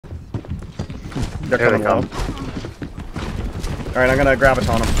They're coming low. Alright, I'm gonna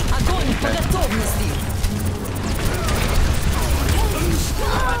graviton them.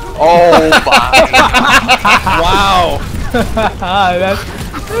 Oh my! Wow!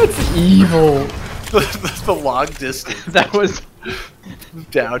 That's evil. The long distance. That was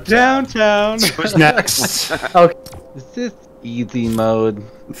downtown. Who's next? Okay. Is this easy mode?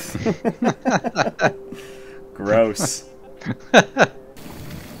 Gross.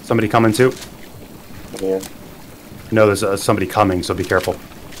 Somebody coming too? Yeah. No, there's somebody coming, so be careful.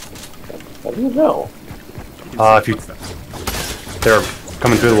 How do you know? If you... They're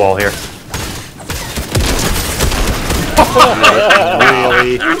coming through the wall here.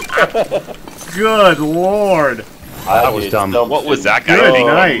 Really? Good lord. That was dumb. What was that guy Good thinking?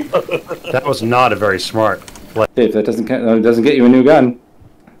 night. That was not a very smart play. Dave, that doesn't get you a new gun.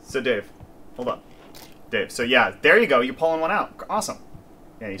 So Dave, hold up. Dave, so yeah, there you go. You're pulling one out. Awesome.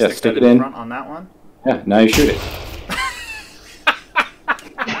 Yeah, you Yeah, stick that in front on that one. Yeah, now you shoot it.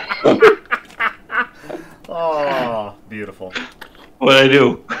 Oh, beautiful. What'd I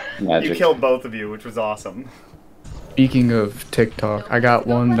do? Magic. You killed both of you, which was awesome. Speaking of TikTok, I got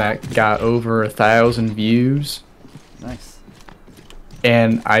one that got over 1,000 views. Nice.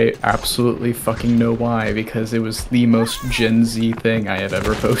 And I absolutely fucking know why, because it was the most Gen Z thing I have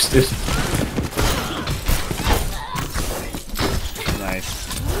ever posted. Nice.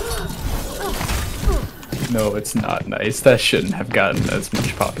 No, it's not nice. That shouldn't have gotten as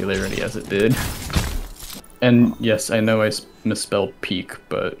much popularity as it did. And yes, I know I misspelled peak,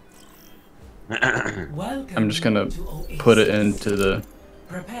 but I'm just gonna put it into the...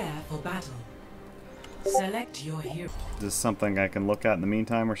 Prepare for battle. Select your hero. Is this something I can look at in the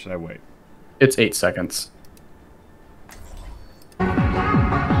meantime, or should I wait? It's 8 seconds.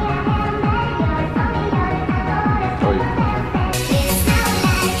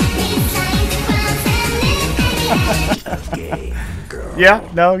 Yeah,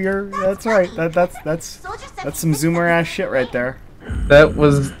 no, that's right. That's some zoomer ass shit right there. That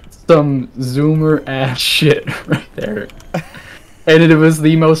was some zoomer ass shit right there. And it was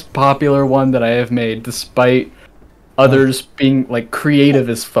the most popular one that I have made, despite others being, like, creative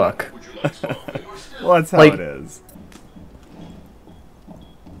as fuck. Well, that's how Like- it is.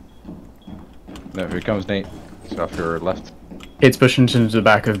 No, here comes Nate. He's off your left. It's pushing into the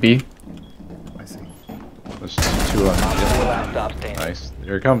back of B. I see. There's two on. Yeah. Nice.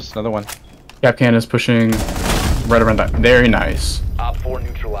 Here he comes. Another one. Capcan is pushing right around that. Very nice. Op 4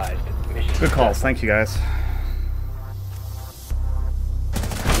 neutralized. Mission Good calls. Thank you, guys.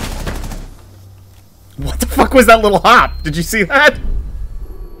 What the fuck was that little hop? Did you see that?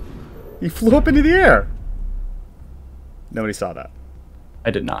 He flew up into the air. Nobody saw that.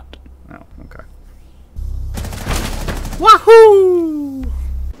 I did not. Oh, okay. Wahoo!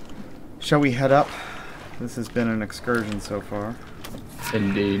 Shall we head up? This has been an excursion so far.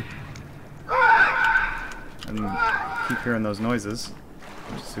 Indeed. And keep hearing those noises,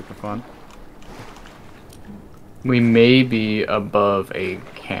 which is super fun. We may be above a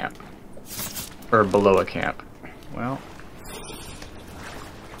camp. Or below a camp. Well,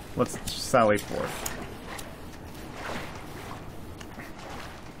 let's sally forth.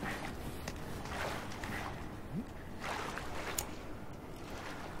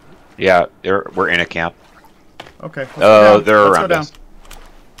 Yeah, we're in a camp. Okay. Let's Oh, go down. they're Let's around go down. us.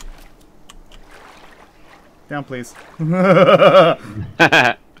 Down, please.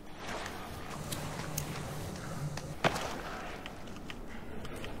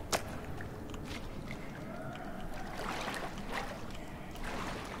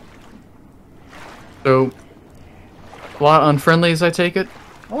 So, a lot unfriendlies, I take it?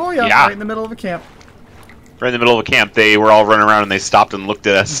 Oh yeah, Yeah. right in the middle of a camp. We're in the middle of a camp. They were all running around and they stopped and looked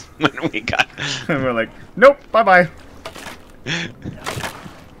at us when we got. And we're like, nope, bye-bye.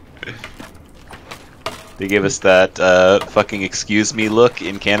 They gave us that fucking excuse me look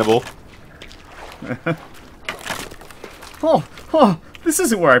in Cannibal. Oh, this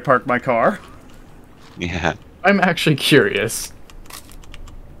isn't where I parked my car. Yeah. I'm actually curious.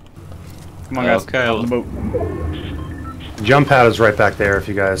 Come on, guys. Okay. On the boat. Jump pad is right back there if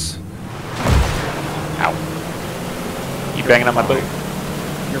you guys... Ow. You banging on my boat?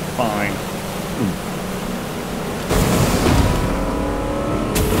 You're fine.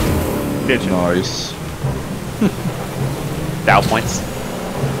 Bitch. Nice. Dow points.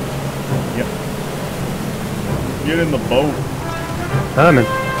 Yep. Get in the boat. Herman.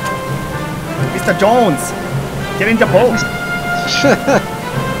 Mr. Jones! Get in the boat!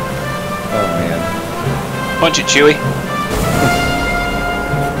 Oh man. Punch it, Chewie.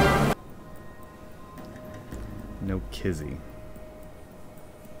 No kizzy.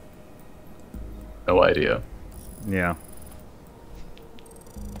 no idea. Yeah.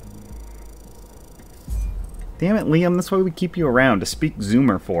 Damn it, Liam, that's why we keep you around, to speak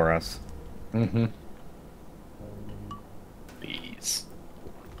Zoomer for us. Mm-hmm. Please.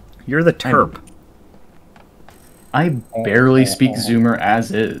 You're the terp. I barely speak Zoomer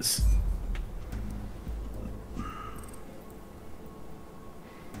as is.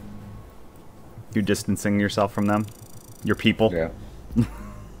 You're distancing yourself from them? Your people? Yeah.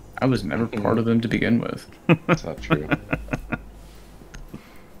 I was never part of them to begin with. That's not true.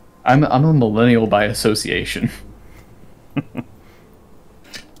 I'm a millennial by association.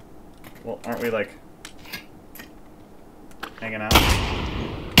 Well, aren't we, like, hanging out?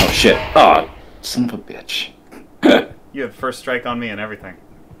 Oh shit! Oh, son of a bitch! You had first strike on me and everything.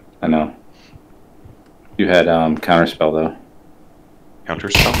 I know. You had counterspell though.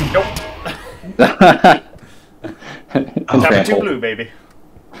 Counterspell? Nope. Tap two blue, baby.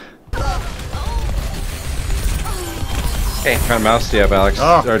 Hey, what kind of mouse do you have, Alex?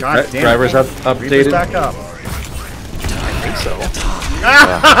 Oh, Are God damn. drivers Reaper's updated? back up. I think so.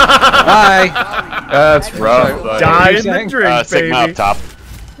 Hi! That's rough. What Die are you in the saying? drink, Sigma baby. up top.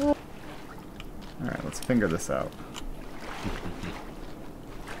 Alright, let's figure this out.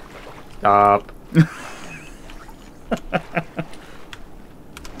 Stop.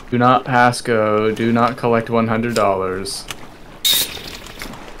 Do not pass go. Do not collect $100.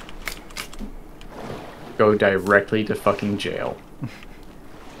 Go directly to fucking jail.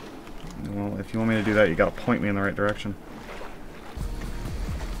 Well, if you want me to do that, you gotta point me in the right direction.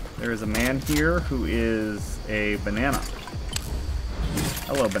 There is a man here who is a banana.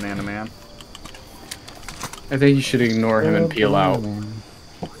 Hello, banana man. I think you should ignore him and peel out.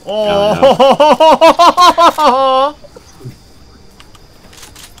 Oh!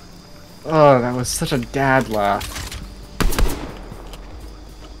 Oh, that was such a dad laugh.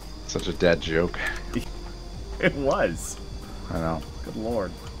 Such a dead joke. It was. I know. Good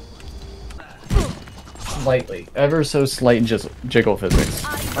lord. Slightly. Ever so slight jiggle physics.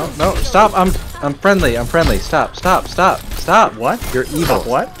 Oh, no, stop! I'm friendly. I'm friendly. Stop! Stop! Stop! Stop! What? You're evil.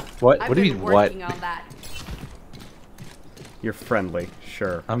 What? What? What do you mean? What? You're friendly.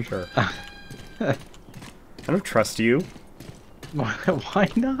 Sure. I'm sure. I don't trust you. Why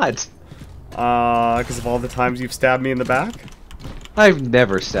not? Because of all the times you've stabbed me in the back? I've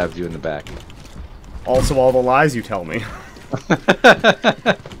never stabbed you in the back. Also all the lies you tell me.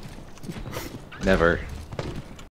 Never.